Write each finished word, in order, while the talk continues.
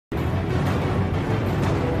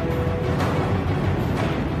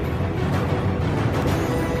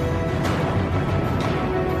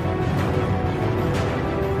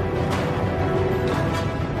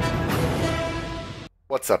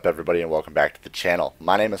up, everybody, and welcome back to the channel.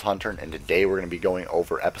 My name is Hunter, and today we're going to be going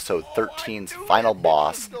over episode 13's final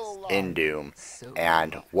boss in Doom.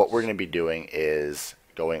 And what we're going to be doing is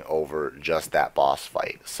going over just that boss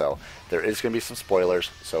fight. So there is going to be some spoilers,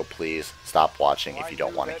 so please stop watching if you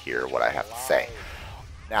don't want to hear what I have to say.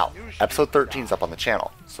 Now, episode 13 is up on the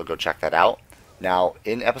channel, so go check that out. Now,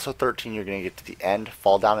 in episode 13, you're going to get to the end,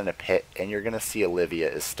 fall down in a pit, and you're going to see Olivia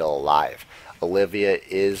is still alive. Olivia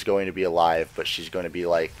is going to be alive, but she's going to be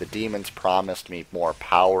like, the demons promised me more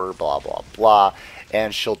power, blah, blah, blah,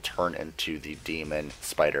 and she'll turn into the demon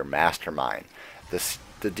spider mastermind.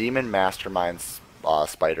 The demon mastermind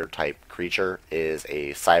spider-type creature is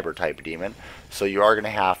a cyber-type demon, so you are going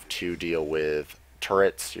to have to deal with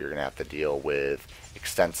turrets, you're going to have to deal with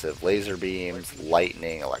extensive laser beams,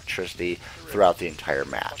 lightning, electricity throughout the entire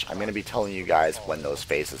match. I'm going to be telling you guys when those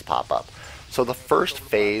phases pop up. So the first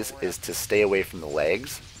phase is to stay away from the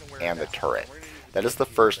legs and the turret. That is the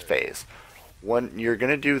first phase. When you're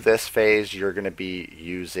going to do this phase, you're going to be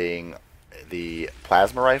using the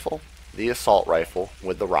plasma rifle, the assault rifle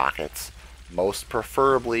with the rockets, most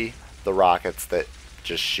preferably the rockets that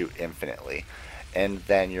just shoot infinitely. And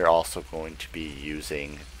then you're also going to be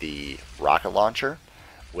using the rocket launcher,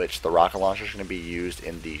 which the rocket launcher is going to be used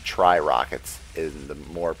in the tri-rockets in the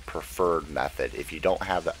more preferred method. If you don't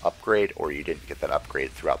have the upgrade or you didn't get that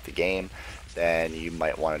upgrade throughout the game, then you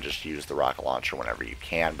might want to just use the rocket launcher whenever you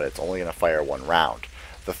can, but it's only going to fire one round.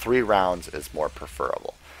 The 3 rounds is more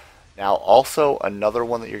preferable. Now also another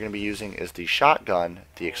one that you're going to be using is the shotgun,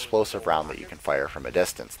 the explosive round that you can fire from a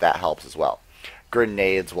distance. That helps as well.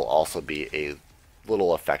 Grenades will also be a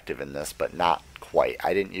little effective in this, but not quite.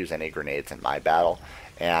 I didn't use any grenades in my battle,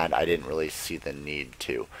 and I didn't really see the need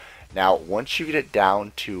to. Now, once you get it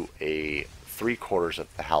down to a 3/4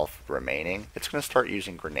 of the health remaining, it's going to start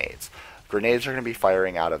using grenades. Grenades are going to be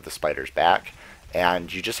firing out of the spider's back,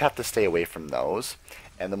 and you just have to stay away from those.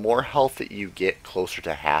 And the more health that you get closer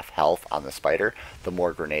to half health on the spider, the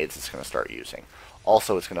more grenades it's going to start using.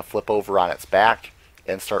 Also, it's going to flip over on its back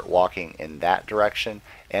and start walking in that direction,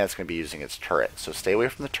 and it's going to be using its turret. So stay away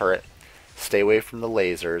from the turret, stay away from the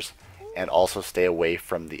lasers, and also stay away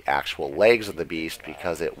from the actual legs of the beast,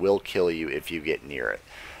 because it will kill you if you get near it.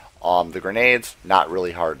 The grenades, not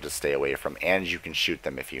really hard to stay away from, and you can shoot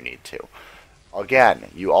them if you need to. Again,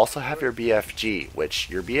 you also have your BFG, which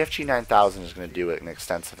your BFG 9000 is going to do an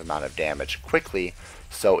extensive amount of damage quickly,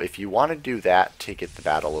 so if you want to do that to get the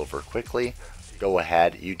battle over quickly, go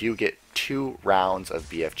ahead. You do get 2 rounds of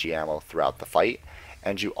BFG ammo throughout the fight,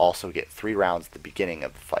 and you also get 3 rounds at the beginning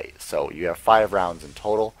of the fight. So you have 5 rounds in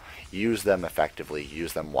total. Use them effectively,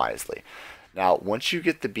 use them wisely. Now, once you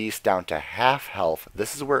get the beast down to half health,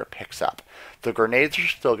 this is where it picks up. The grenades are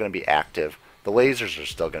still going to be active, the lasers are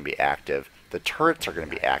still going to be active, the turrets are going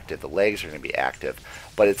to be active, the legs are going to be active,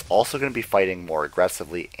 but it's also going to be fighting more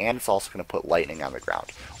aggressively, and it's also going to put lightning on the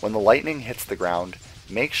ground. When the lightning hits the ground,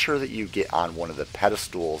 make sure that you get on one of the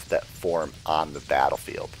pedestals that form on the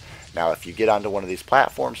battlefield. Now, if you get onto one of these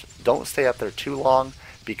platforms, don't stay up there too long,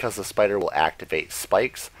 because the spider will activate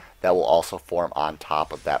spikes that will also form on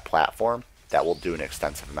top of that platform that will do an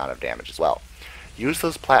extensive amount of damage as well. Use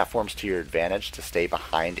those platforms to your advantage to stay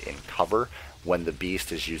behind in cover when the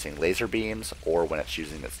beast is using laser beams or when it's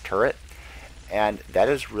using its turret, and that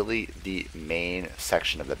is really the main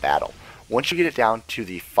section of the battle. Once you get it down to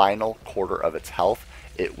the final quarter of its health,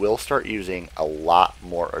 it will start using a lot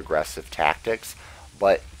more aggressive tactics,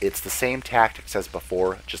 but it's the same tactics as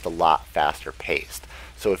before, just a lot faster paced.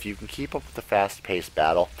 So if you can keep up with the fast paced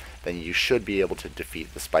battle, then you should be able to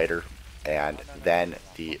defeat the spider, and then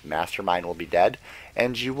the mastermind will be dead,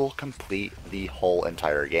 and you will complete the whole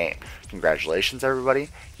entire game. Congratulations, everybody.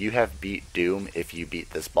 You have beat Doom if you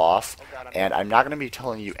beat this boss, and I'm not going to be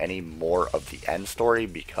telling you any more of the end story,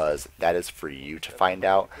 because that is for you to find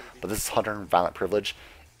out. But this is Hunter and Violent Privilege.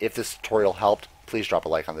 If this tutorial helped, please drop a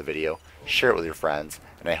like on the video, share it with your friends,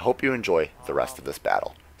 and I hope you enjoy the rest of this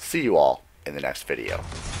battle. See you all in the next video.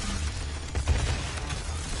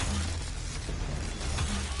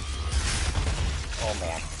 Oh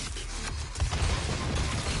man.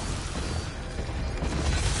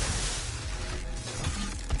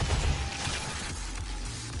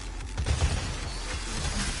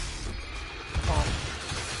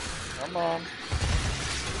 Come on.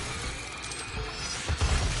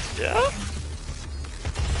 Yeah?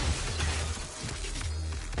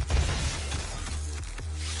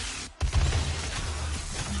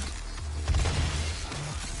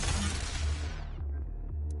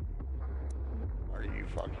 Are you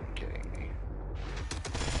fucking kidding me?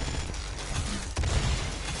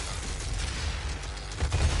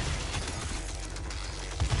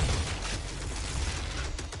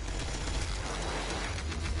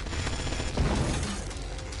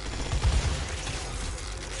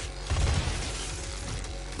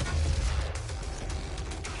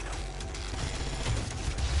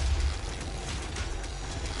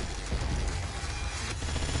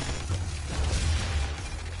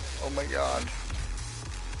 my god.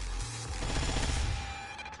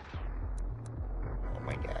 Oh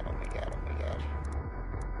my god, oh my god, oh my god.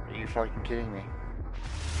 Are you fucking kidding me?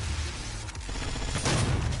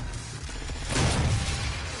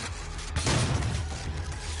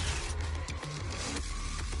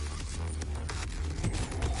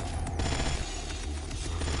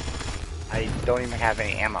 I don't even have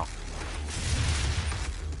any ammo.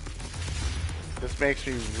 This makes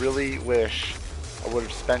me really wish I would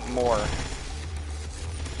have spent more.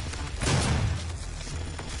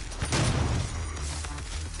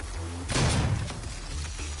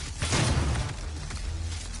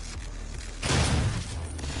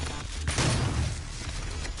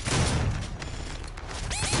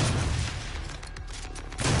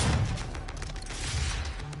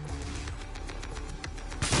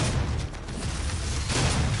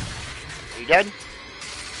 Are you dead?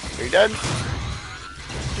 Are you dead?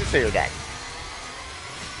 You say you're dead.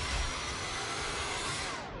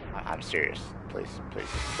 I'm serious. Please, please,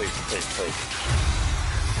 please, please, please.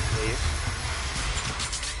 Please.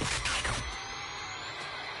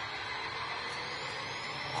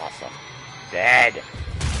 Awesome. Dead.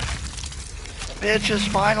 The bitch is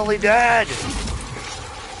finally dead.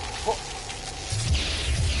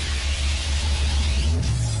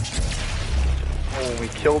 Oh, we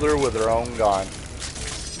killed her with her own gun.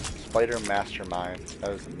 Spider Mastermind.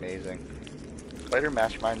 That was amazing. Spider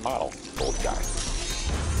Mastermind model. Gold guy.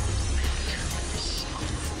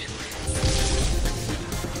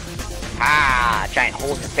 Ah! Giant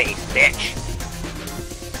hole in your face, bitch!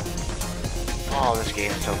 Oh, this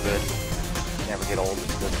game is so good. Never get old.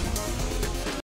 It's good.